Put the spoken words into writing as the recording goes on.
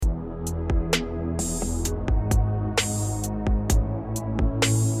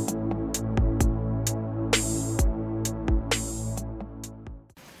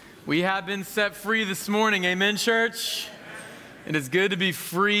We have been set free this morning. Amen, church? It is good to be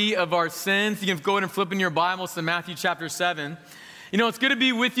free of our sins. You can go ahead and flip in your Bibles to Matthew chapter 7. You know, it's good to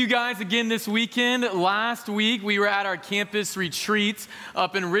be with you guys again this weekend. Last week, we were at our campus retreat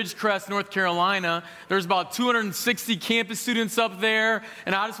up in Ridgecrest, North Carolina. There's about 260 campus students up there.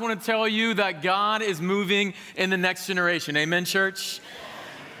 And I just want to tell you that God is moving in the next generation. Amen, church?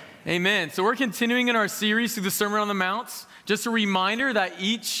 Amen. So we're continuing in our series through the Sermon on the Mount. Just a reminder that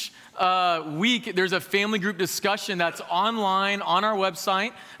each week there's a family group discussion that's online on our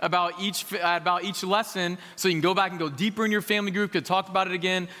website about each lesson, so you can go back and go deeper in your family group to talk about it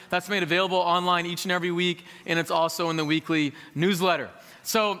again. That's made available online each and every week, and it's also in the weekly newsletter.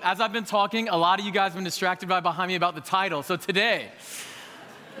 So as I've been talking, a lot of you guys have been distracted behind me about the title. So today,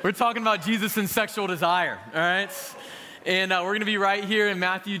 we're talking about Jesus and sexual desire, all right? And we're going to be right here in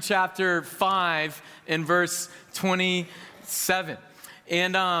Matthew chapter 5 and verse 27.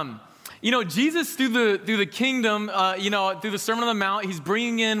 And, Jesus through the kingdom, through the Sermon on the Mount, he's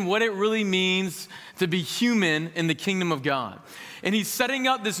bringing in what it really means to be human in the kingdom of God. And he's setting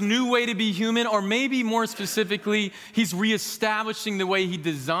up this new way to be human, or maybe more specifically, he's reestablishing the way he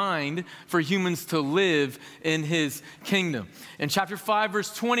designed for humans to live in his kingdom. In chapter 5,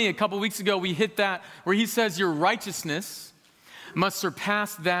 verse 20, a couple weeks ago, we hit that where he says, your righteousness must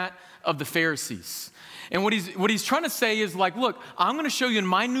surpass that of the Pharisees. And what he's trying to say is like, look, I'm going to show you in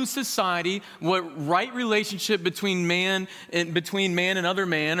my new society what right relationship between man and other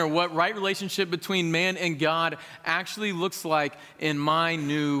man, or what right relationship between man and God actually looks like in my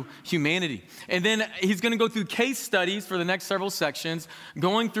new humanity. And then he's going to go through case studies for the next several sections,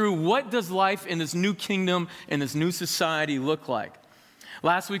 going through what does life in this new kingdom and this new society look like.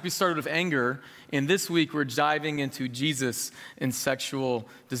 Last week we started with anger, and this week we're diving into Jesus and sexual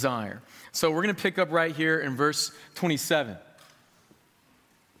desire. So we're going to pick up right here in verse 27.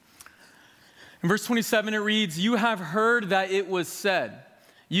 In verse 27 it reads, you have heard that it was said,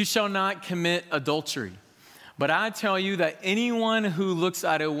 you shall not commit adultery. But I tell you that anyone who looks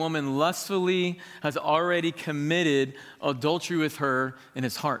at a woman lustfully has already committed adultery with her in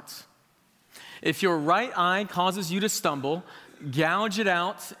his heart. If your right eye causes you to stumble, gouge it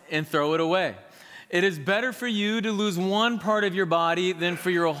out and throw it away. It is better for you to lose one part of your body than for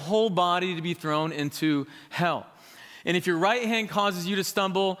your whole body to be thrown into hell. And if your right hand causes you to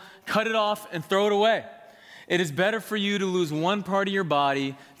stumble, cut it off and throw it away. It is better for you to lose one part of your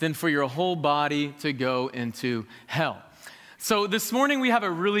body than for your whole body to go into hell. So this morning we have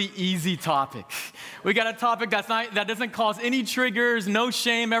a really easy topic. We got a topic that doesn't cause any triggers, no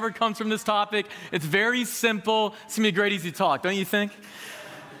shame ever comes from this topic. It's very simple. It's gonna be a great easy talk, don't you think?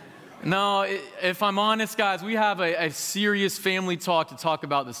 No, if I'm honest, guys, we have a serious family talk to talk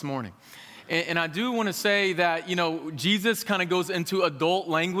about this morning. And I do want to say that, Jesus kind of goes into adult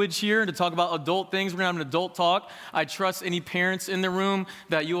language here to talk about adult things. We're going to have an adult talk. I trust any parents in the room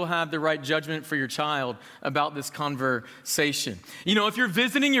that you will have the right judgment for your child about this conversation. If you're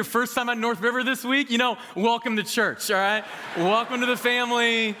visiting your first time at North River this week, welcome to church, all right? Welcome to the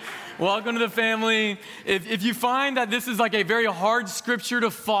family. Welcome to the family. If you find that this is like a very hard scripture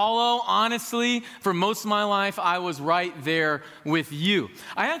to follow, honestly, for most of my life, I was right there with you.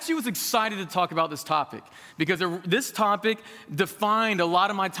 I actually was excited to talk about this topic because this topic defined a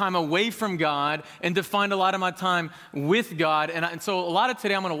lot of my time away from God and defined a lot of my time with God. And so a lot of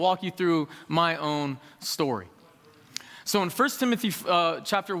today, I'm going to walk you through my own story. So in 1 Timothy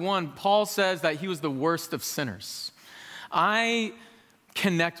chapter 1, Paul says that he was the worst of sinners. I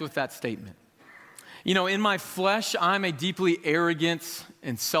connect with that statement. In my flesh, I'm a deeply arrogant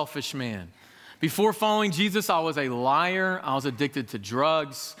and selfish man. Before following Jesus, I was a liar. I was addicted to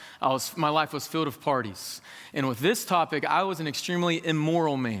drugs. My life was filled with parties. And with this topic, I was an extremely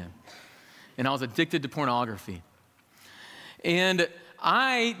immoral man. And I was addicted to pornography. And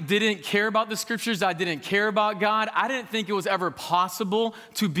I didn't care about the scriptures. I didn't care about God. I didn't think it was ever possible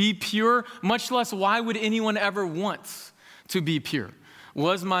to be pure, much less why would anyone ever want to be pure?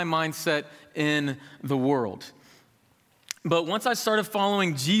 Was my mindset in the world. But once I started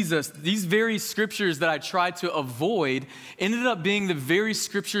following Jesus, these very scriptures that I tried to avoid ended up being the very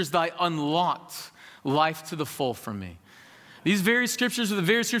scriptures that unlocked life to the full for me. These very scriptures are the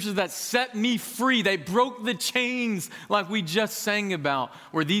very scriptures that set me free. They broke the chains like we just sang about,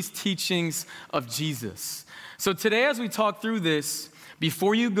 were these teachings of Jesus. So today as we talk through this,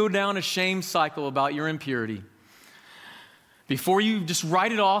 before you go down a shame cycle about your impurity, before you just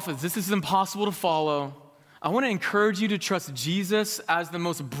write it off as this is impossible to follow, I want to encourage you to trust Jesus as the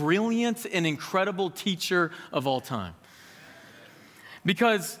most brilliant and incredible teacher of all time.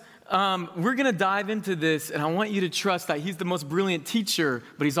 Because we're going to dive into this, and I want you to trust that he's the most brilliant teacher,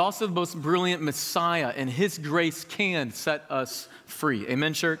 but he's also the most brilliant Messiah, and his grace can set us free.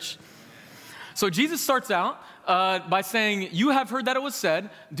 Amen, church? So Jesus starts out by saying, you have heard that it was said,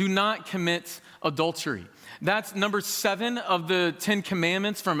 do not commit adultery. That's number 7 of the 10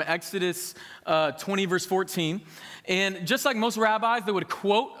 commandments from Exodus 20, verse 14. And just like most rabbis, they would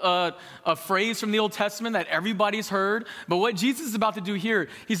quote a phrase from the Old Testament that everybody's heard. But what Jesus is about to do here,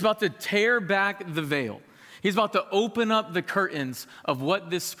 he's about to tear back the veil. He's about to open up the curtains of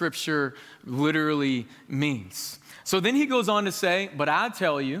what this scripture literally means. So then he goes on to say, but I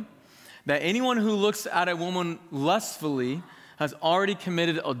tell you that anyone who looks at a woman lustfully has already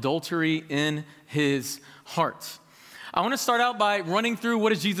committed adultery in his heart. I want to start out by running through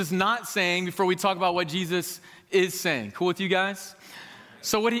what is Jesus not saying before we talk about what Jesus is saying. Cool with you guys?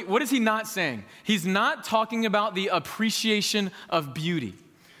 So what is he not saying? He's not talking about the appreciation of beauty.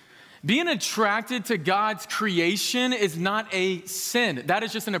 Being attracted to God's creation is not a sin. That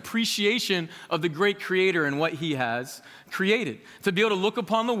is just an appreciation of the great creator and what he has created. To be able to look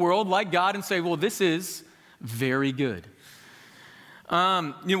upon the world like God and say, well, this is very good.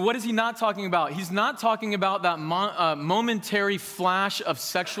 What is he not talking about? He's not talking about that momentary flash of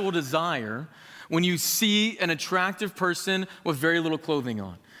sexual desire when you see an attractive person with very little clothing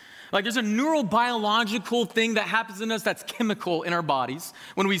on. Like there's a neurobiological thing that happens in us that's chemical in our bodies.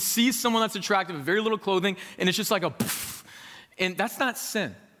 When we see someone that's attractive with very little clothing and it's just like a poof, and that's not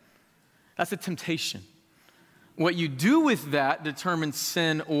sin. That's a temptation. What you do with that determines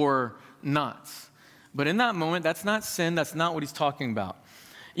sin or not. But in that moment, that's not sin. That's not what he's talking about.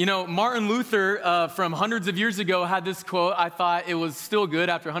 You know, Martin Luther from hundreds of years ago had this quote. I thought it was still good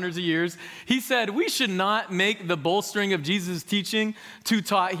after hundreds of years. He said, we should not make the bolstering of Jesus' teaching too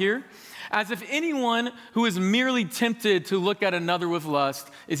taut here, as if anyone who is merely tempted to look at another with lust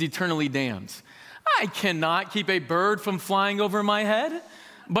is eternally damned. I cannot keep a bird from flying over my head,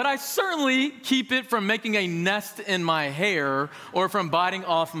 but I certainly keep it from making a nest in my hair or from biting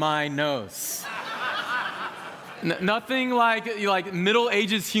off my nose. Nothing like Middle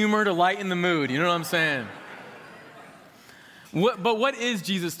Ages humor to lighten the mood. You know what I'm saying? But what is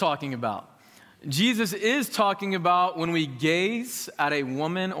Jesus talking about? Jesus is talking about when we gaze at a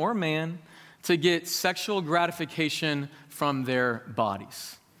woman or man to get sexual gratification from their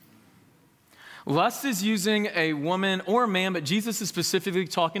bodies. Lust is using a woman or a man, but Jesus is specifically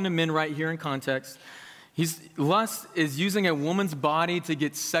talking to men right here in context. Lust is using a woman's body to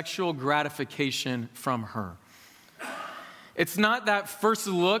get sexual gratification from her. It's not that first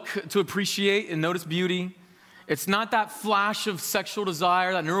look to appreciate and notice beauty. It's not that flash of sexual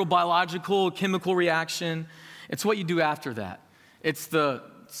desire, that neurobiological chemical reaction. It's what you do after that. It's the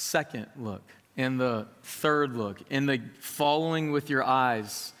second look and the third look and the following with your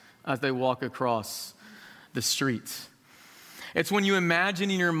eyes as they walk across the street. It's when you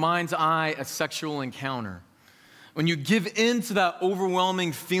imagine in your mind's eye a sexual encounter. When you give in to that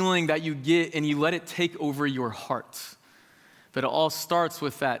overwhelming feeling that you get and you let it take over your heart. But it all starts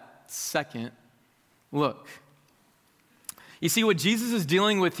with that second look. You see, what Jesus is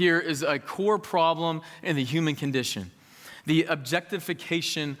dealing with here is a core problem in the human condition, the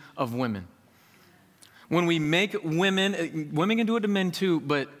objectification of women. When we make women can do it to men too,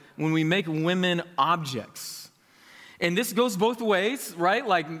 but when we make women objects, and this goes both ways, right?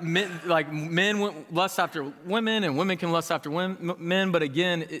 Like men lust after women and women can lust after men, but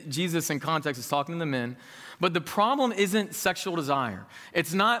again, Jesus in context is talking to the men. But the problem isn't sexual desire.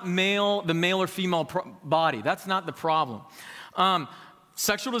 It's not the male or female body. That's not the problem.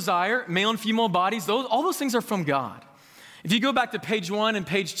 Sexual desire, male and female bodies, all those things are from God. If you go back to page 1 and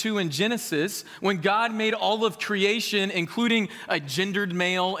page 2 in Genesis, when God made all of creation, including a gendered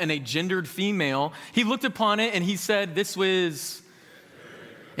male and a gendered female, he looked upon it and he said, this was,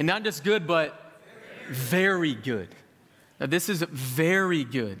 and not just good, but very good. Now, this is very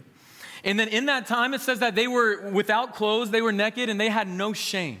good. And then in that time, it says that they were without clothes, they were naked, and they had no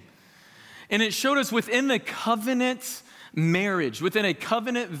shame. And it showed us within the covenant marriage, within a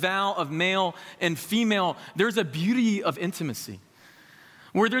covenant vow of male and female, there's a beauty of intimacy,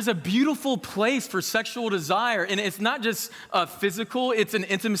 where there's a beautiful place for sexual desire. And it's not just physical, it's an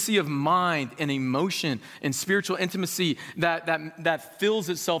intimacy of mind and emotion and spiritual intimacy that fills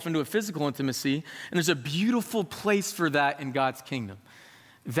itself into a physical intimacy. And there's a beautiful place for that in God's kingdom.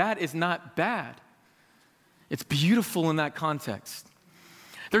 That is not bad. It's beautiful in that context.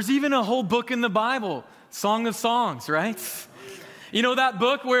 There's even a whole book in the Bible, Song of Songs, right? You know that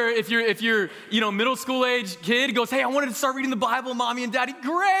book where if you're middle school age kid goes, hey, I wanted to start reading the Bible, mommy and daddy,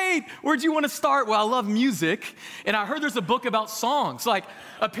 great. Where'd you want to start? Well, I love music, and I heard there's a book about songs. Like,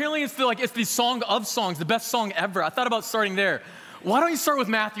 apparently it's the Song of Songs, the best song ever. I thought about starting there. Why don't you start with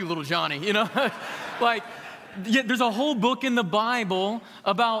Matthew, little Johnny? Like, yeah, there's a whole book in the Bible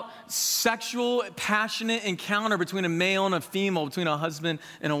about sexual, passionate encounter between a male and a female, between a husband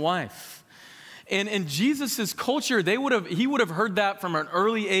and a wife. And in Jesus' culture, he would have heard that from an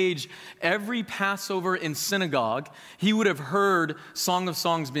early age. Every Passover in synagogue, he would have heard Song of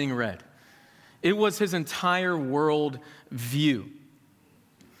Songs being read. It was his entire world view.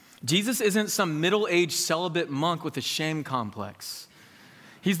 Jesus isn't some middle-aged celibate monk with a shame complex.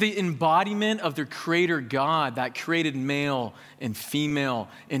 He's the embodiment of the Creator God that created male and female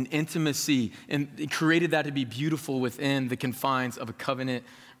in intimacy and created that to be beautiful within the confines of a covenant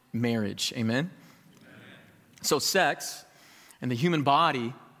marriage. Amen? So sex and the human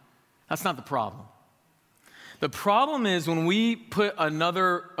body, that's not the problem. The problem is when we put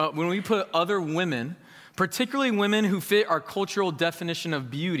other women, particularly women who fit our cultural definition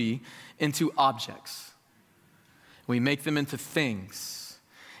of beauty, into objects. We make them into things,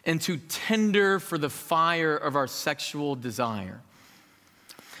 into tinder for the fire of our sexual desire.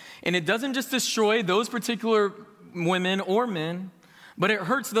 And it doesn't just destroy those particular women or men, but it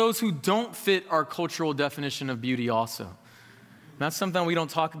hurts those who don't fit our cultural definition of beauty also. That's something we don't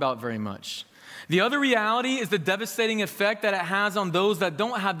talk about very much. The other reality is the devastating effect that it has on those that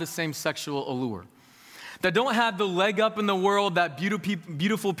don't have the same sexual allure, that don't have the leg up in the world that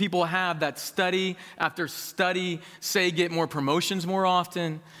beautiful people have, that study after study say get more promotions more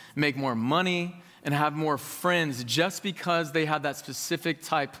often, make more money, and have more friends just because they have that specific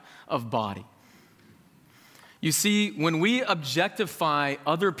type of body. You see, when we objectify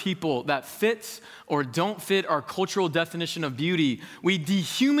other people that fit or don't fit our cultural definition of beauty, we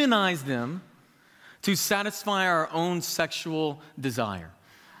dehumanize them to satisfy our own sexual desire.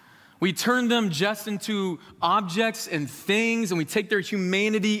 We turn them just into objects and things, and we take their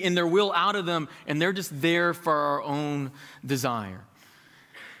humanity and their will out of them, and they're just there for our own desire.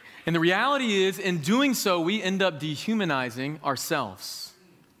 And the reality is, in doing so, we end up dehumanizing ourselves.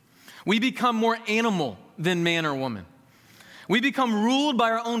 We become more animal than man or woman. We become ruled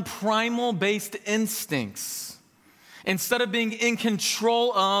by our own primal-based instincts. Instead of being in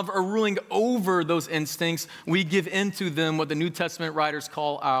control of or ruling over those instincts, we give into them what the New Testament writers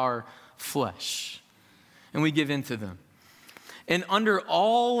call our flesh. And we give into them. And under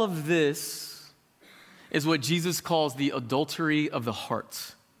all of this is what Jesus calls the adultery of the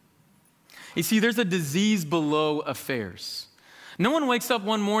heart. You see, there's a disease below affairs. No one wakes up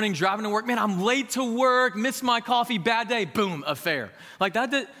one morning driving to work, man, I'm late to work, missed my coffee, bad day, boom, affair. Like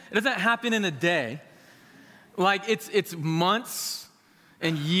that, it doesn't happen in a day. Like it's months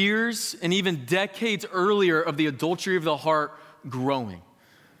and years and even decades earlier of the adultery of the heart growing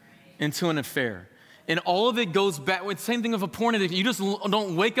into an affair. And all of it goes back, with the same thing of a porn addiction. You just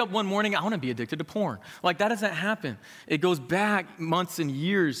don't wake up one morning, I want to be addicted to porn. Like that doesn't happen. It goes back months and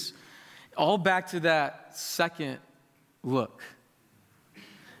years, all back to that second look.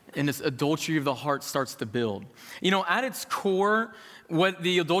 And this adultery of the heart starts to build. At its core, what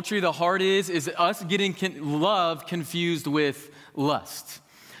the adultery of the heart is us getting love confused with lust.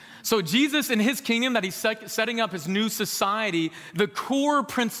 So Jesus in his kingdom that he's setting up his new society, the core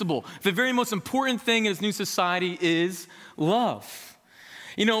principle, the very most important thing in his new society is love.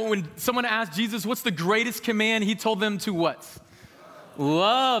 When someone asked Jesus, what's the greatest command? He told them to what?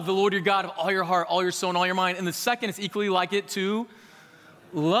 Love the Lord your God of all your heart, all your soul, and all your mind. And the second is equally like it, to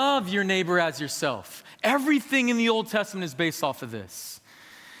love your neighbor as yourself. Everything in the Old Testament is based off of this.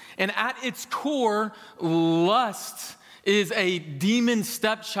 And at its core, lust is a demon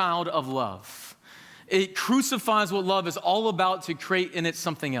stepchild of love. It crucifies what love is all about to create in it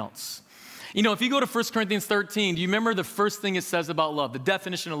something else. If you go to 1 Corinthians 13, do you remember the first thing it says about love? The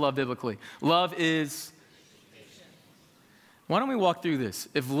definition of love biblically. Love is patient. Why don't we walk through this?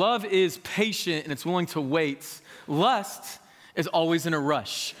 If love is patient and it's willing to wait, lust is always in a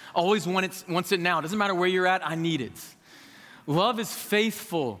rush, always wants it now. It doesn't matter where you're at, I need it. Love is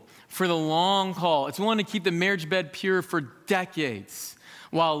faithful for the long haul. It's willing to keep the marriage bed pure for decades,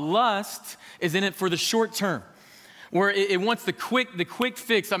 while lust is in it for the short term, where it wants the quick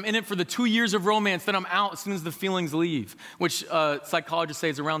fix. I'm in it for the 2 years of romance, then I'm out as soon as the feelings leave, which psychologists say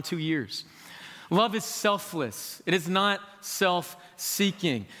is around 2 years. Love is selfless. It is not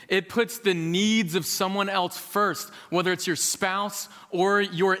self-seeking. It puts the needs of someone else first, whether it's your spouse or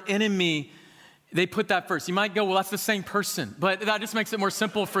your enemy. They put that first. You might go, well, that's the same person, but that just makes it more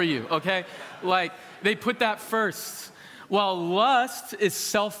simple for you, okay? Like, they put that first. while lust is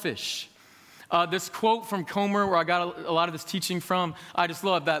selfish. This quote from Comer, where I got a lot of this teaching from, I just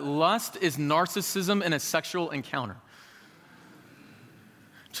love that. Lust is narcissism in a sexual encounter.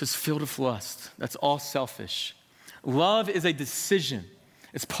 Just filled with lust. That's all selfish. Love is a decision.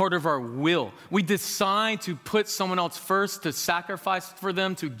 It's part of our will. We decide to put someone else first, to sacrifice for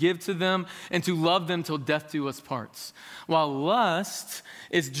them, to give to them, and to love them till death do us parts. While lust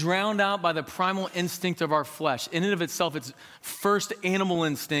is drowned out by the primal instinct of our flesh. In and of itself, it's first animal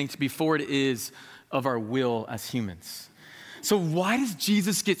instinct before it is of our will as humans. So why does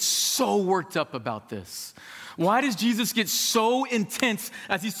Jesus get so worked up about this? Why does Jesus get so intense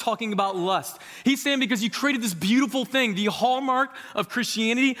as he's talking about lust? He's saying because you created this beautiful thing, the hallmark of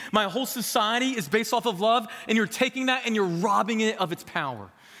Christianity. My whole society is based off of love, and you're taking that and you're robbing it of its power.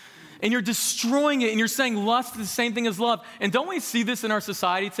 And you're destroying it, and you're saying lust is the same thing as love. And don't we see this in our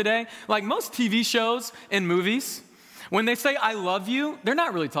society today? Like most TV shows and movies, when they say, I love you, they're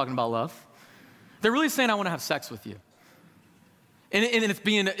not really talking about love. They're really saying, I want to have sex with you. And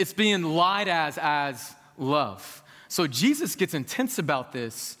it's being lied as love. So Jesus gets intense about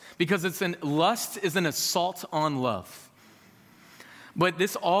this because lust is an assault on love. But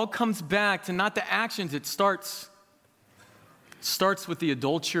this all comes back to not the actions. It starts with the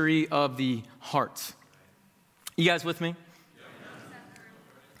adultery of the heart. You guys with me?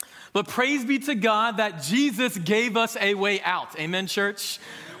 But praise be to God that Jesus gave us a way out. Amen, church?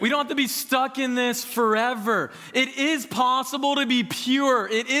 We don't have to be stuck in this forever. It is possible to be pure.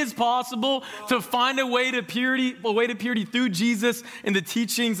 It is possible to find a way to purity through Jesus and the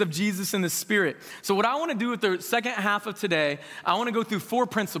teachings of Jesus and the Spirit. So what I want to do with the second half of today, I want to go through 4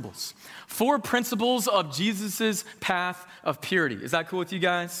 principles. 4 principles of Jesus's path of purity. Is that cool with you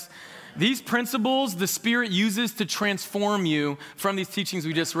guys? These principles the Spirit uses to transform you from these teachings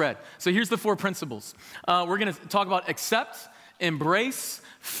we just read. So here's the 4 principles. We're going to talk about accept, embrace,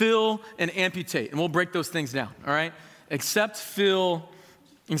 fill, and amputate. And we'll break those things down, all right? Accept,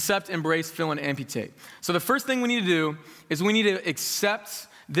 embrace, fill, and amputate. So the first thing we need to do is we need to accept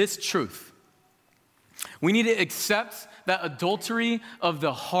this truth. We need to accept that adultery of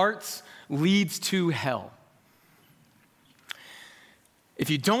the heart leads to hell.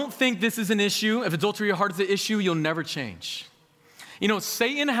 If you don't think this is an issue, if adultery of your heart is an issue, you'll never change. You know,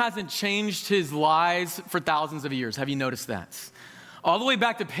 Satan hasn't changed his lies for thousands of years. Have you noticed that? All the way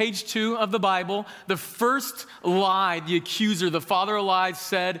back to page 2 of the Bible, the first lie the accuser, the father of lies,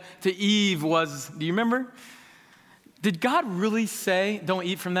 said to Eve was, do you remember? Did God really say, don't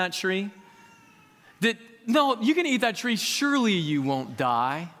eat from that tree? No, you can eat that tree, surely you won't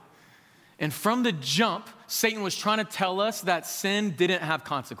die. And from the jump, Satan was trying to tell us that sin didn't have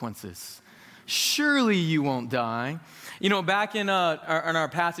consequences. Surely you won't die. You know, back in our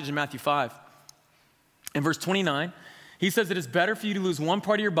passage in Matthew 5, in verse 29, he says it is better for you to lose one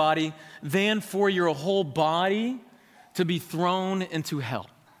part of your body than for your whole body to be thrown into hell.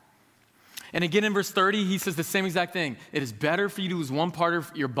 And again in verse 30, he says the same exact thing. It is better for you to lose one part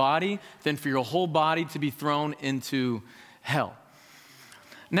of your body than for your whole body to be thrown into hell.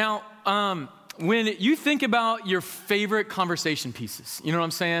 Now, when you think about your favorite conversation pieces, you know what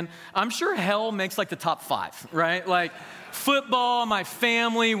I'm saying? I'm sure hell makes like the top 5, right? Like football, my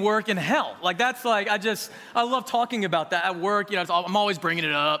family, work, and hell. Like that's like, I love talking about that at work. You know, I'm always bringing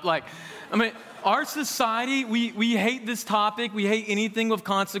it up. Like, I mean, our society, we hate this topic. We hate anything with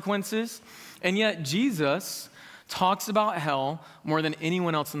consequences. And yet Jesus talks about hell more than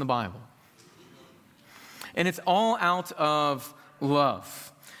anyone else in the Bible. And it's all out of love.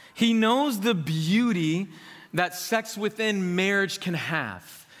 He knows the beauty that sex within marriage can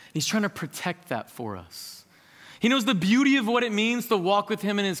have. He's trying to protect that for us. He knows the beauty of what it means to walk with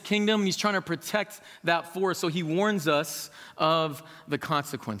him in his kingdom. And he's trying to protect that for us. So he warns us of the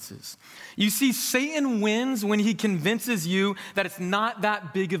consequences. You see, Satan wins when he convinces you that it's not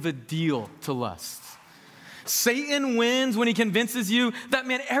that big of a deal to lust. Satan wins when he convinces you that,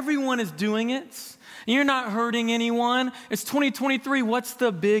 man, everyone is doing it. You're not hurting anyone. It's 2023. What's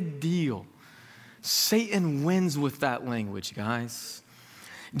the big deal? Satan wins with that language, guys.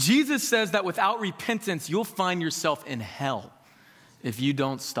 Jesus says that without repentance, you'll find yourself in hell if you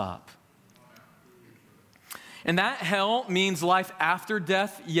don't stop. And that hell means life after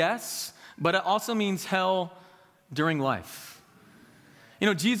death, yes, but it also means hell during life. You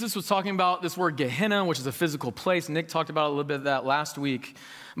know, Jesus was talking about this word Gehenna, which is a physical place. Nick talked about a little bit of that last week.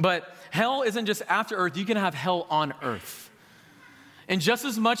 But hell isn't just after earth. You can have hell on earth. And just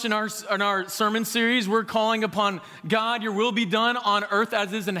as much in our sermon series, we're calling upon God, your will be done on earth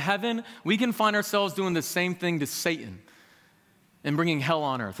as is in heaven. We can find ourselves doing the same thing to Satan and bringing hell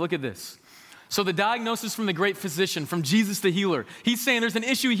on earth. Look at this. So the diagnosis from the great physician, from Jesus the healer, he's saying there's an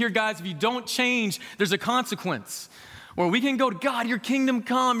issue here, guys. If you don't change, there's a consequence. Where we can go to God, your kingdom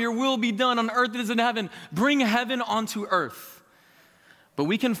come, your will be done on earth as in heaven. Bring heaven onto earth. But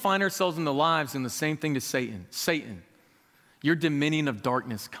we can find ourselves in the lives in the same thing to Satan. Satan, your dominion of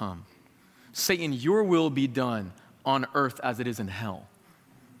darkness come. Satan, your will be done on earth as it is in hell.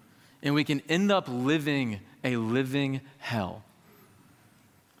 And we can end up living a living hell.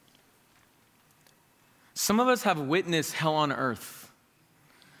 Some of us have witnessed hell on earth,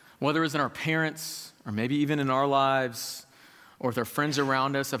 whether it's in our parents or maybe even in our lives or with our friends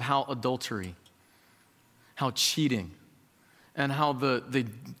around us, of how adultery, how cheating, and how the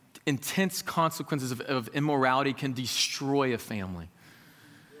intense consequences of immorality can destroy a family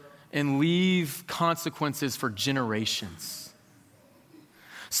and leave consequences for generations.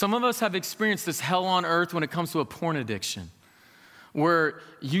 Some of us have experienced this hell on earth when it comes to a porn addiction, where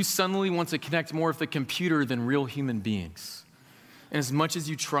you suddenly want to connect more with the computer than real human beings. And as much as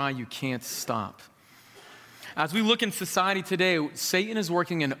you try, you can't stop. As we look in society today, Satan is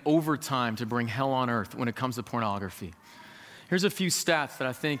working in overtime to bring hell on earth when it comes to pornography. Here's a few stats that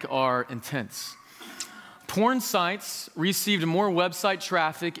I think are intense. Porn sites received more website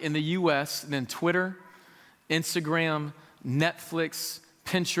traffic in the US than Twitter, Instagram, Netflix,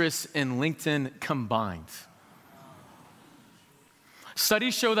 Pinterest, and LinkedIn combined.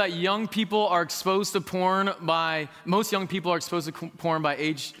 Studies show that most young people are exposed to porn by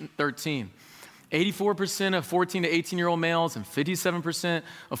age 13. 84% of 14 to 18-year-old males and 57%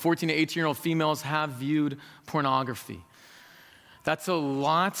 of 14 to 18-year-old females have viewed pornography. That's a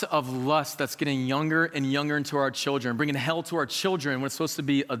lot of lust that's getting younger and younger into our children, bringing hell to our children when it's supposed to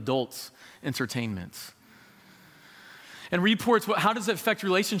be adult entertainment. And reports, how does it affect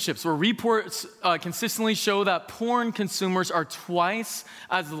relationships? Where reports consistently show that porn consumers are twice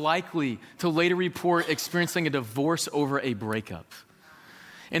as likely to later report experiencing a divorce over a breakup.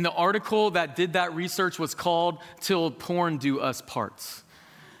 And the article that did that research was called "Till Porn Do Us Parts."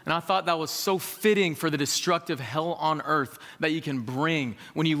 And I thought that was so fitting for the destructive hell on earth that you can bring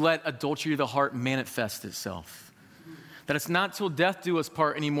when you let adultery of the heart manifest itself. That it's not till death do us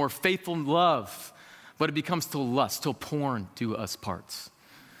part anymore, faithful love, but it becomes till lust, till porn do us parts.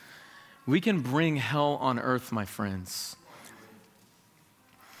 We can bring hell on earth, my friends.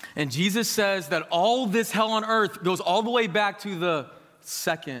 And Jesus says that all this hell on earth goes all the way back to the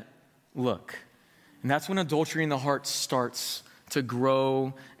second look. And that's when adultery in the heart starts to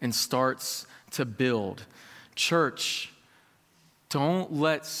grow and starts to build. Church, don't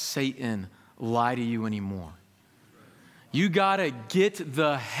let Satan lie to you anymore. You gotta get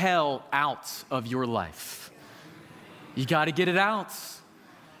the hell out of your life. You gotta get it out.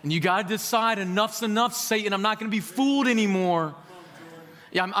 And you gotta decide, enough's enough, Satan. I'm not gonna be fooled anymore.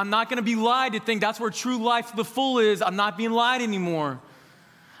 Yeah, I'm not gonna be lied to think that's where true life to the full is. I'm not being lied anymore.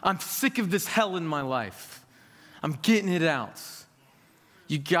 I'm sick of this hell in my life. I'm getting it out.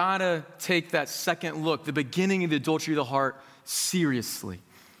 You gotta take that second look, the beginning of the adultery of the heart, seriously.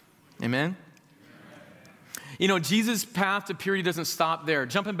 Amen? You know, Jesus' path to purity doesn't stop there.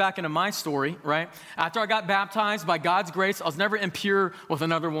 Jumping back into my story, right? After I got baptized, by God's grace, I was never impure with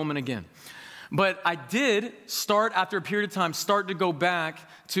another woman again. But I did start, after a period of time, to go back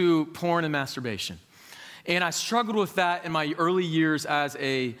to porn and masturbation. And I struggled with that in my early years as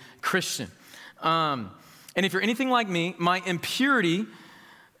a Christian. And if you're anything like me, my impurity,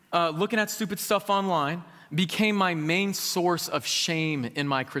 looking at stupid stuff online, became my main source of shame in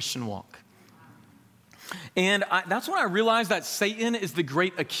my Christian walk. And that's when I realized that Satan is the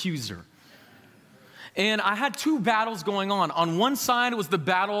great accuser. And I had two battles going on. On one side was the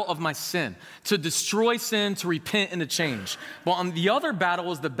battle of my sin, to destroy sin, to repent, and to change. But on the other battle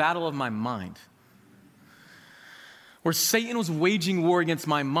was the battle of my mind, where Satan was waging war against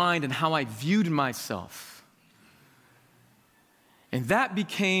my mind and how I viewed myself. And that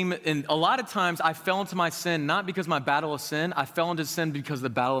became, and a lot of times I fell into my sin, not because my battle of sin, I fell into sin because of the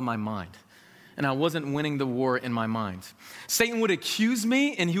battle of my mind. And I wasn't winning the war in my mind. Satan would accuse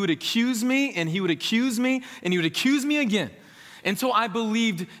me, and he would accuse me, and he would accuse me, and he would accuse me again, until I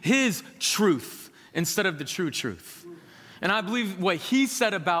believed his truth instead of the true truth. And I believed what he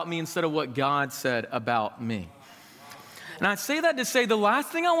said about me instead of what God said about me. And I say that to say the last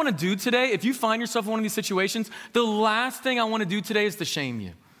thing I want to do today, if you find yourself in one of these situations, the last thing I want to do today is to shame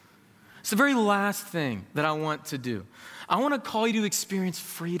you. It's the very last thing that I want to do. I want to call you to experience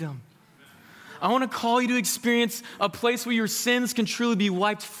freedom. I want to call you to experience a place where your sins can truly be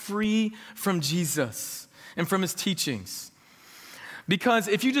wiped free from Jesus and from his teachings. Because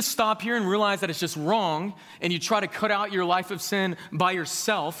if you just stop here and realize that it's just wrong and you try to cut out your life of sin by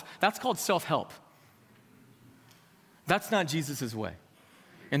yourself, that's called self-help. That's not Jesus' way.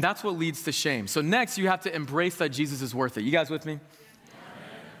 And that's what leads to shame. So next, you have to embrace that Jesus is worth it. You guys with me?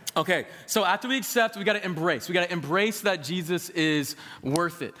 Okay, so after we accept, we got to embrace. We got to embrace that Jesus is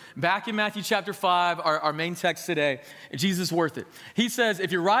worth it. Back in Matthew chapter 5, our main text today, Jesus is worth it. He says,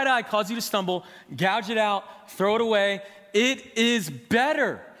 if your right eye causes you to stumble, gouge it out, throw it away. It is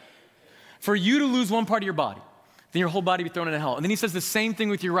better for you to lose one part of your body than your whole body be thrown into hell. And then he says the same thing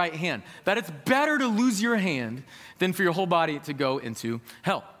with your right hand, that it's better to lose your hand than for your whole body to go into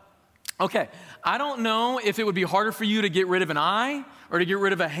hell. Okay, I don't know if it would be harder for you to get rid of an eye or to get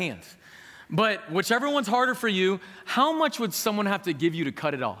rid of a hand. But whichever one's harder for you, how much would someone have to give you to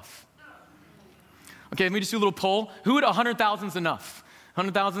cut it off? Okay, let me just do a little poll. Who would 100,000's enough?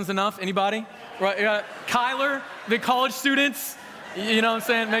 100,000's enough? Anybody? Right, Kyler, the college students? You know what I'm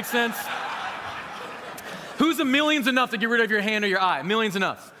saying? Makes sense? Who's a million's enough to get rid of your hand or your eye? Million's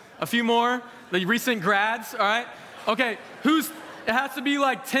enough. A few more? The recent grads, all right? Okay, it has to be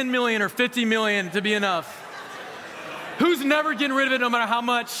like 10 million or 50 million to be enough. Who's never getting rid of it no matter how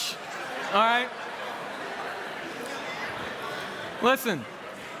much? All right? Listen,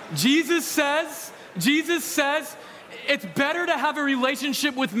 Jesus says, it's better to have a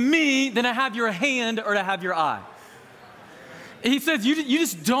relationship with me than to have your hand or to have your eye. He says, you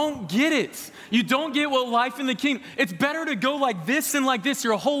just don't get it. You don't get what life in the kingdom. It's better to go like this and like this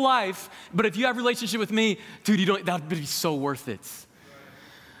your whole life, but if you have a relationship with me, dude, that would be so worth it.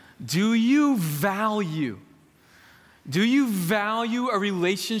 Do you value a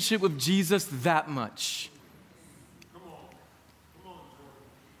relationship with Jesus that much? Come on.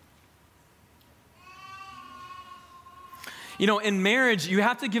 You know, in marriage, you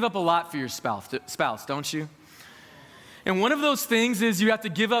have to give up a lot for your spouse, don't you? And one of those things is you have to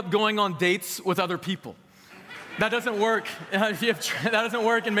give up going on dates with other people. That doesn't work. That doesn't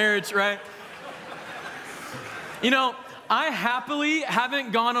work in marriage, right? You know, I happily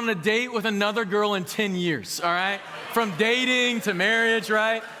haven't gone on a date with another girl in 10 years, all right? From dating to marriage,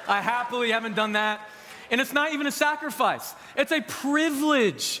 right? I happily haven't done that. And it's not even a sacrifice. It's a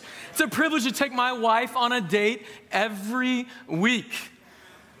privilege. It's a privilege to take my wife on a date every week.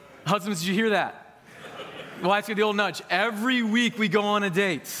 Husbands, did you hear that? Wives get the old nudge. Every week we go on a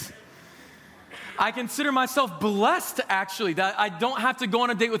date. I consider myself blessed, actually, that I don't have to go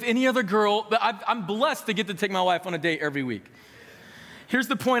on a date with any other girl, but I'm blessed to get to take my wife on a date every week. Here's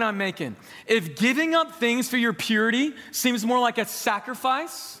the point I'm making. If giving up things for your purity seems more like a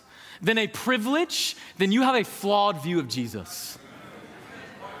sacrifice than a privilege, then you have a flawed view of Jesus.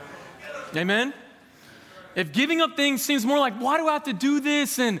 Amen? If giving up things seems more like, why do I have to do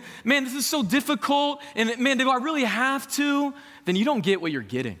this? And man, this is so difficult. And man, do I really have to? Then you don't get what you're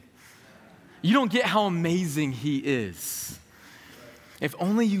getting. You don't get how amazing he is. If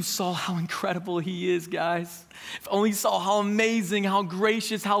only you saw how incredible he is, guys. If only you saw how amazing, how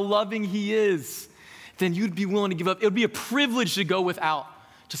gracious, how loving he is, then you'd be willing to give up. It would be a privilege to go without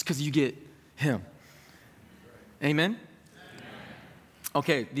just because you get him. Amen?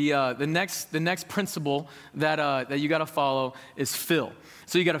 Okay, the next principle that you got to follow is fill.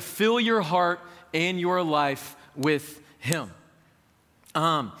 So you got to fill your heart and your life with him.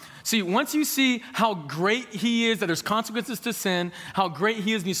 See, once you see how great he is, that there's consequences to sin, how great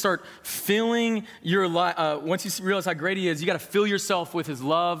he is, and you start filling your life, once you realize how great he is, you got to fill yourself with his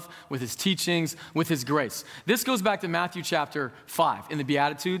love, with his teachings, with his grace. This goes back to Matthew chapter 5 in the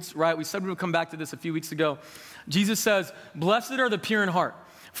Beatitudes, right? We said we would come back to this a few weeks ago. Jesus says, blessed are the pure in heart,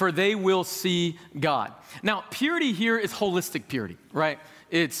 for they will see God. Now, purity here is holistic purity, right?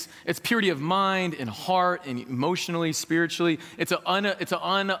 It's purity of mind and heart and emotionally, spiritually. It's an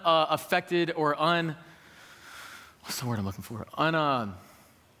unaffected or what's the word I'm looking for?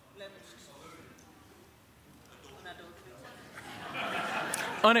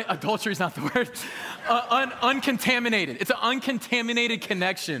 Adultery is not the word. Uncontaminated. It's an uncontaminated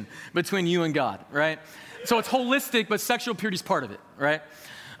connection between you and God, right? So it's holistic, but sexual purity is part of it, right?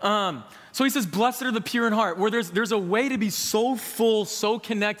 So he says, blessed are the pure in heart, where there's a way to be so full, so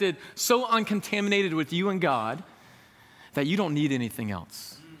connected, so uncontaminated with you and God that you don't need anything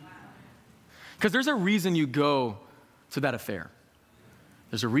else. Because there's a reason you go to that affair.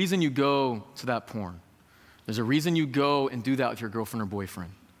 There's a reason you go to that porn. There's a reason you go and do that with your girlfriend or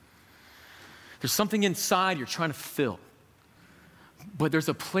boyfriend. There's something inside you're trying to fill. But there's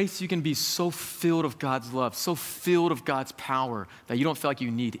a place you can be so filled of God's love, so filled of God's power that you don't feel like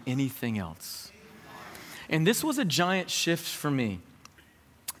you need anything else. And this was a giant shift for me.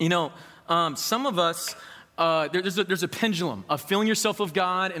 You know, some of us there's a pendulum of filling yourself with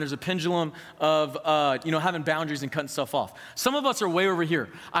God, and there's a pendulum of having boundaries and cutting stuff off. Some of us are way over here.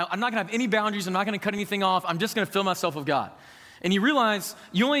 I'm not gonna have any boundaries. I'm not gonna cut anything off. I'm just gonna fill myself with God. And you realize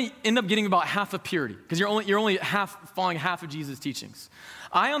you only end up getting about half of purity because you're only following half of Jesus' teachings.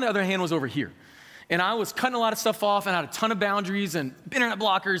 I, on the other hand, was over here. And I was cutting a lot of stuff off and I had a ton of boundaries and internet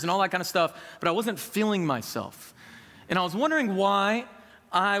blockers and all that kind of stuff, but I wasn't filling myself. And I was wondering why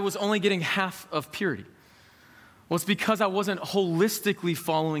I was only getting half of purity. Well, it's because I wasn't holistically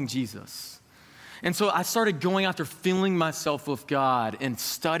following Jesus. And so I started going after filling myself with God and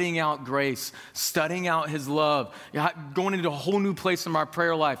studying out grace, studying out his love, going into a whole new place in my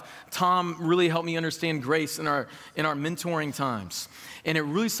prayer life. Tom really helped me understand grace in our mentoring times. And it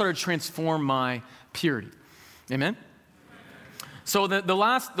really started to transform my purity. Amen? So the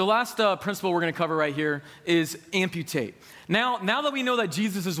last principle we're going to cover right here is amputate. Now that we know that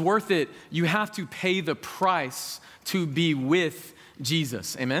Jesus is worth it, you have to pay the price to be with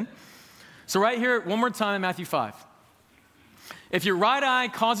Jesus. Amen? So right here, one more time in Matthew 5. If your right eye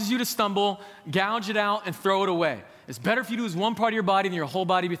causes you to stumble, gouge it out and throw it away. It's better for you to lose one part of your body than your whole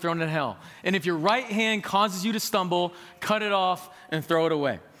body be thrown in hell. And if your right hand causes you to stumble, cut it off and throw it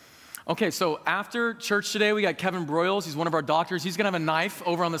away. Okay, so after church today, we got Kevin Broyles. He's one of our doctors. He's going to have a knife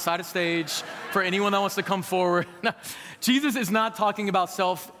over on the side of stage for anyone that wants to come forward. Jesus is not talking about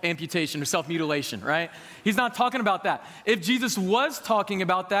self-amputation or self-mutilation, right? He's not talking about that. If Jesus was talking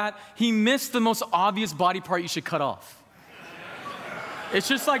about that, he missed the most obvious body part you should cut off. It's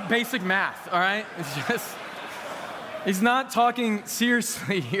just like basic math, all right? It's just, he's not talking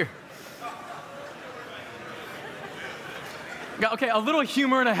seriously here. Okay, a little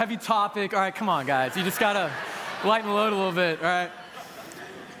humor in a heavy topic. All right, come on, guys. You just got to lighten the load a little bit, all right?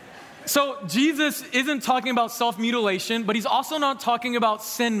 So Jesus isn't talking about self-mutilation, but he's also not talking about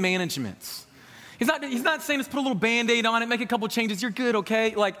sin management. He's not saying just put a little Band-Aid on it, make a couple changes, you're good,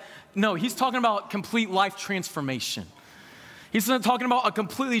 okay? No, he's talking about complete life transformation. He's not talking about a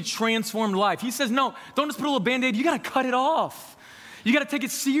completely transformed life. He says, no, don't just put a little Band-Aid, you got to cut it off. You got to take it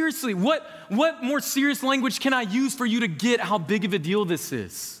seriously. What more serious language can I use for you to get how big of a deal this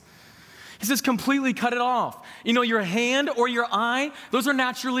is? He says completely cut it off. You know, your hand or your eye, those are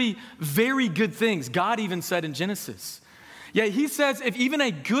naturally very good things. God even said in Genesis. Yet he says if even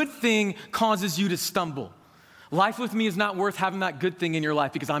a good thing causes you to stumble, life with me is not worth having that good thing in your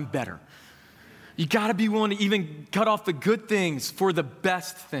life because I'm better. You got to be willing to even cut off the good things for the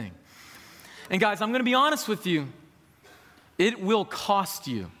best thing. And guys, I'm going to be honest with you. It will cost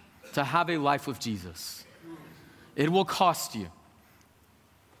you to have a life with Jesus. It will cost you.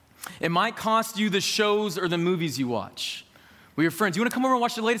 It might cost you the shows or the movies you watch. With your friends, you want to come over and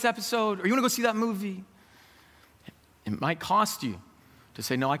watch the latest episode? Or you want to go see that movie? It might cost you to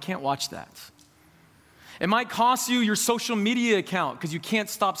say, no, I can't watch that. It might cost you your social media account because you can't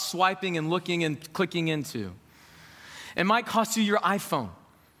stop swiping and looking and clicking into. It might cost you your iPhone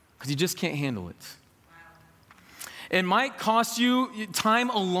because you just can't handle it. It might cost you time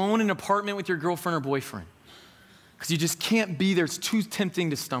alone in an apartment with your girlfriend or boyfriend because you just can't be there. It's too tempting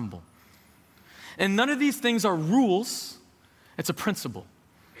to stumble. And none of these things are rules. It's a principle.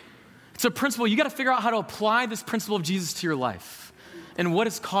 It's a principle. You got to figure out how to apply this principle of Jesus to your life and what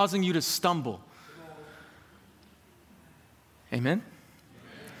is causing you to stumble. Amen?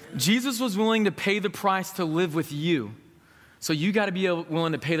 Jesus was willing to pay the price to live with you, so you got to be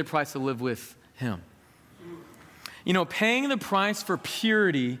willing to pay the price to live with him. You know, paying the price for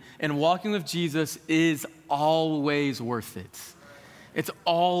purity and walking with Jesus is always worth it. It's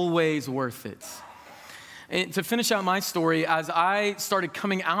always worth it. And to finish out my story, as I started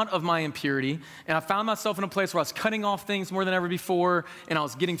coming out of my impurity, and I found myself in a place where I was cutting off things more than ever before, and I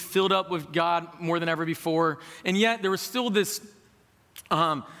was getting filled up with God more than ever before, and yet there was still this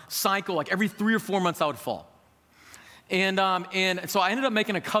cycle, like every 3 or 4 months I would fall. And so I ended up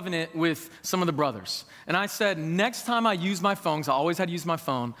making a covenant with some of the brothers. And I said, next time I use my phone, because I always had to use my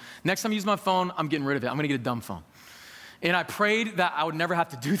phone, next time I use my phone, I'm getting rid of it. I'm going to get a dumb phone. And I prayed that I would never have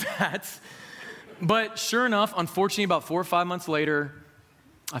to do that. But sure enough, unfortunately, about 4 or 5 months later,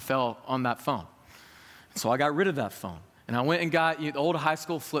 I fell on that phone. So I got rid of that phone. And I went and got the old high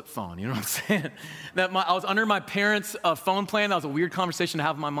school flip phone, you know what I'm saying? I was under my parents' phone plan. That was a weird conversation to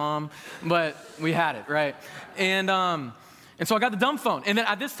have with my mom, but we had it, right? And so I got the dumb phone. And then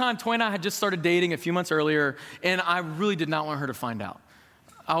at this time, Toy and I had just started dating a few months earlier, and I really did not want her to find out.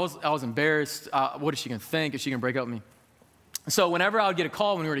 I was embarrassed. What is she going to think? Is she going to break up with me? So whenever I would get a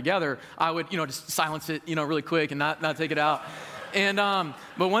call when we were together, I would, just silence it, really quick and not take it out. And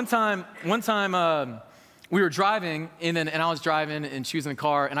but one time, we were driving, and I was driving, and she was in the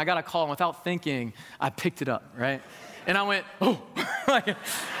car, and I got a call, and without thinking, I picked it up, right? And I went, oh.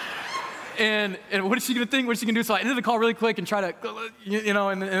 And what is she gonna think? What is she gonna do? So I ended the call really quick and try to,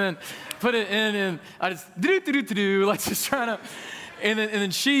 and then put it in, and I just like just trying to, and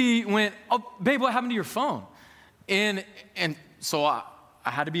then she went, oh, babe, what happened to your phone? And so I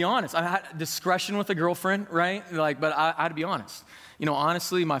had to be honest. I had discretion with a girlfriend, right? But I had to be honest.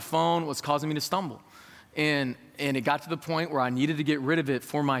 Honestly, my phone was causing me to stumble. And it got to the point where I needed to get rid of it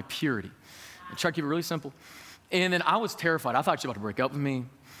for my purity. I tried to keep it really simple. And then I was terrified. I thought she was about to break up with me.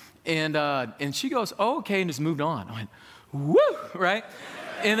 And she goes, oh, okay, and just moved on. I went, woo, right?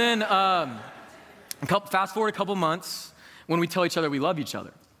 And then fast forward a couple months when we tell each other we love each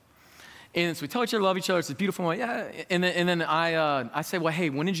other. And so we tell each other we love each other. It's beautiful. I'm like, yeah. And then I say, well, hey,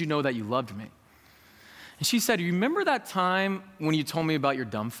 when did you know that you loved me? And she said, you remember that time when you told me about your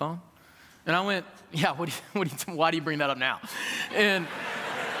dumb phone? And I went, yeah, why do you bring that up now?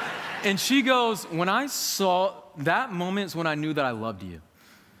 And she goes, when I saw, that moment is when I knew that I loved you.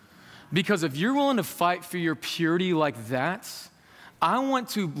 Because if you're willing to fight for your purity like that, I want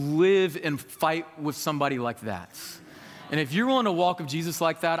to live and fight with somebody like that. And if you're willing to walk with Jesus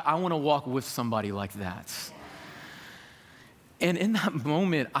like that, I want to walk with somebody like that. And in that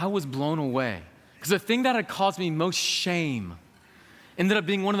moment, I was blown away. Because the thing that had caused me most shame ended up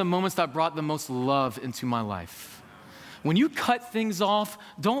being one of the moments that brought the most love into my life. When you cut things off,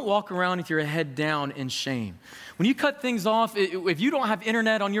 don't walk around with your head down in shame. When you cut things off, if you don't have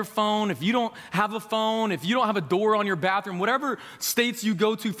internet on your phone, if you don't have a phone, if you don't have a door on your bathroom, whatever states you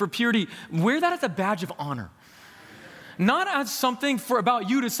go to for purity, wear that as a badge of honor. Not as something about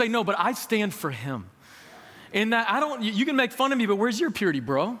you to say, no, but I stand for him. In that, you can make fun of me, but where's your purity,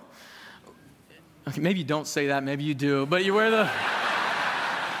 bro? Okay, maybe you don't say that, maybe you do, but you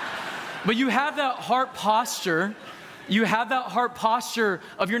but you have that heart posture. You have that heart posture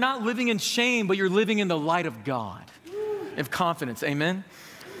of you're not living in shame, but you're living in the light of God, of confidence, amen?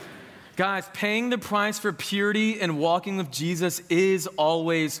 Guys, paying the price for purity and walking with Jesus is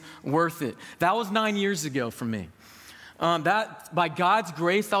always worth it. That was 9 years ago for me. That, by God's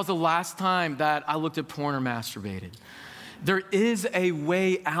grace, that was the last time that I looked at porn or masturbated. There is a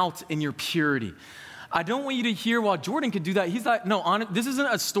way out in your purity. I don't want you to hear, well, Jordan could do that. He's like, no, this isn't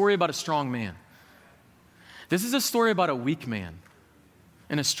a story about a strong man. This is a story about a weak man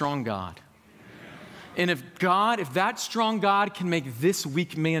and a strong God. And if that strong God can make this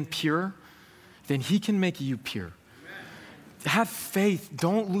weak man pure, then he can make you pure. Have faith.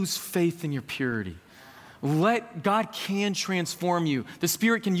 Don't lose faith in your purity. God can transform you. The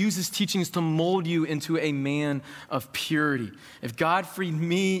Spirit can use his teachings to mold you into a man of purity. If God freed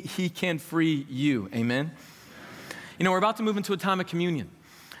me, he can free you. Amen? We're about to move into a time of communion.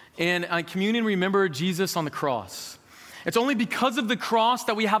 And communion, remember Jesus on the cross. It's only because of the cross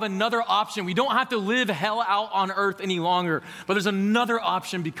that we have another option. We don't have to live hell out on earth any longer, but there's another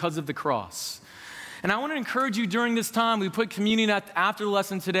option because of the cross. And I want to encourage you during this time, we put communion after the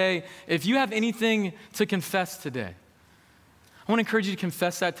lesson today. If you have anything to confess today, I want to encourage you to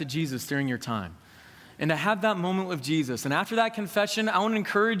confess that to Jesus during your time and to have that moment with Jesus. And after that confession, I want to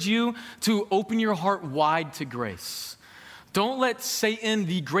encourage you to open your heart wide to grace. Don't let Satan,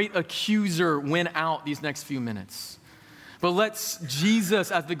 the great accuser, win out these next few minutes. But let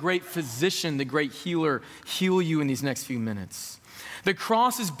Jesus, as the great physician, the great healer, heal you in these next few minutes. The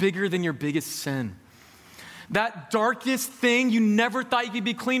cross is bigger than your biggest sin. That darkest thing you never thought you could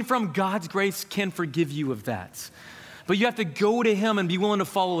be clean from, God's grace can forgive you of that. But you have to go to him and be willing to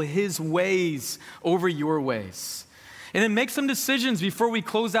follow his ways over your ways. And then make some decisions before we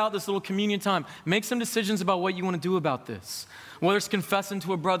close out this little communion time. Make some decisions about what you want to do about this. Whether it's confessing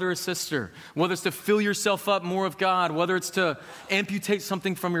to a brother or sister, whether it's to fill yourself up more of God, whether it's to amputate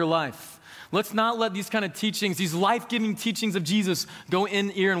something from your life. Let's not let these kind of teachings, these life-giving teachings of Jesus, go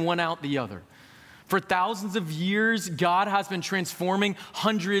in ear and one out the other. For thousands of years, God has been transforming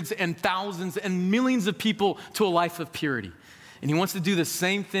hundreds and thousands and millions of people to a life of purity. And he wants to do the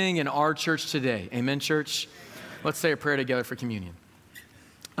same thing in our church today. Amen, church? Let's say a prayer together for communion.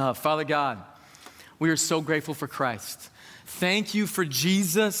 Father God, we are so grateful for Christ. Thank you for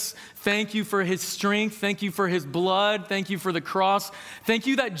Jesus. Thank you for his strength. Thank you for his blood. Thank you for the cross. Thank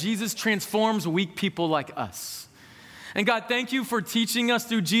you that Jesus transforms weak people like us. And God, thank you for teaching us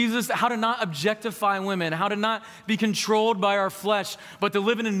through Jesus how to not objectify women, how to not be controlled by our flesh, but to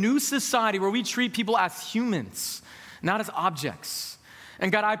live in a new society where we treat people as humans, not as objects.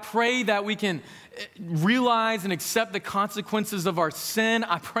 And God, I pray that we can realize and accept the consequences of our sin.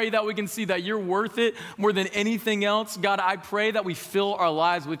 I pray that we can see that you're worth it more than anything else. God, I pray that we fill our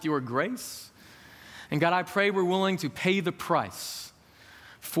lives with your grace. And God, I pray we're willing to pay the price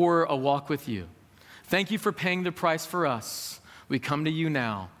for a walk with you. Thank you for paying the price for us. We come to you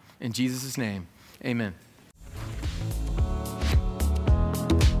now. In Jesus' name, amen.